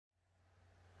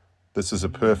This is a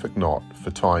perfect knot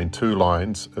for tying two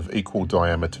lines of equal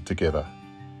diameter together.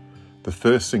 The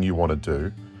first thing you want to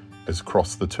do is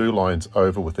cross the two lines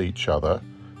over with each other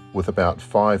with about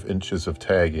 5 inches of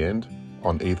tag end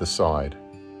on either side.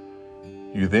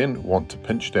 You then want to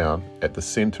pinch down at the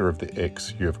center of the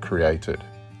X you have created.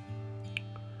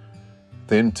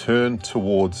 Then turn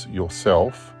towards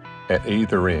yourself at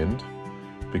either end.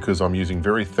 Because I'm using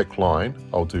very thick line,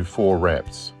 I'll do 4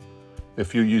 wraps.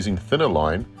 If you're using thinner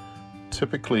line,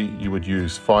 typically you would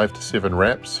use 5 to 7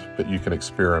 wraps, but you can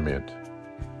experiment.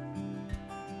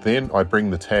 Then I bring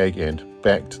the tag end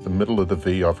back to the middle of the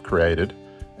V I've created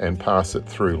and pass it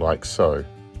through like so.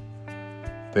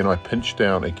 Then I pinch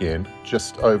down again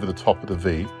just over the top of the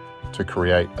V to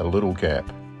create a little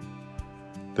gap.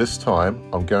 This time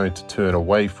I'm going to turn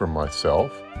away from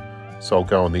myself, so I'll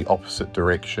go in the opposite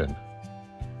direction.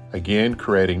 Again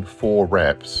creating 4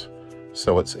 wraps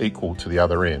so it's equal to the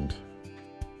other end.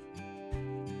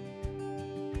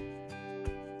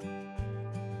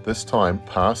 This time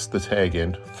pass the tag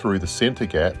end through the center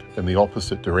gap in the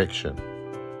opposite direction.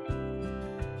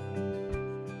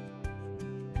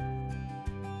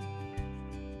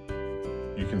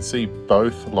 You can see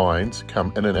both lines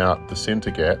come in and out the center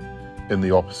gap in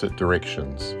the opposite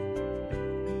directions.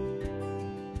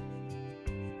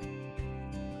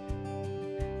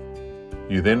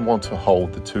 You then want to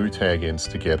hold the 2 tag ends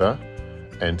together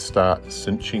and start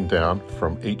cinching down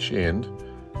from each end,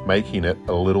 making it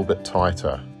a little bit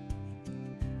tighter.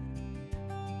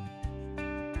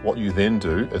 What you then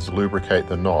do is lubricate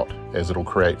the knot, as it'll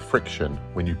create friction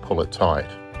when you pull it tight.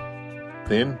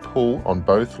 Then pull on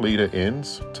both leader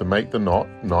ends to make the knot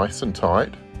nice and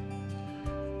tight.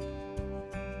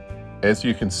 As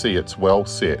you can see, it's well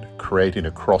set, creating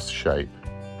a cross shape,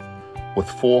 with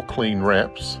 4 clean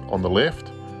wraps on the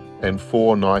left and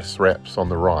 4 nice wraps on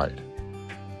the right.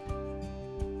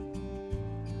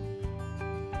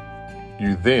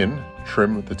 You then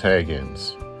trim the tag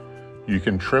ends. You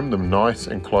can trim them nice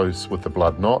and close with the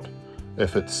blood knot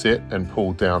if it's set and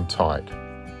pulled down tight.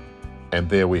 And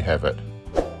there we have it.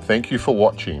 Thank you for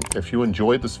watching. If you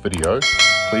enjoyed this video,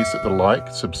 please hit the like,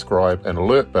 subscribe and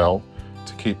alert bell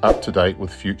to keep up to date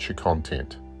with future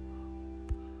content.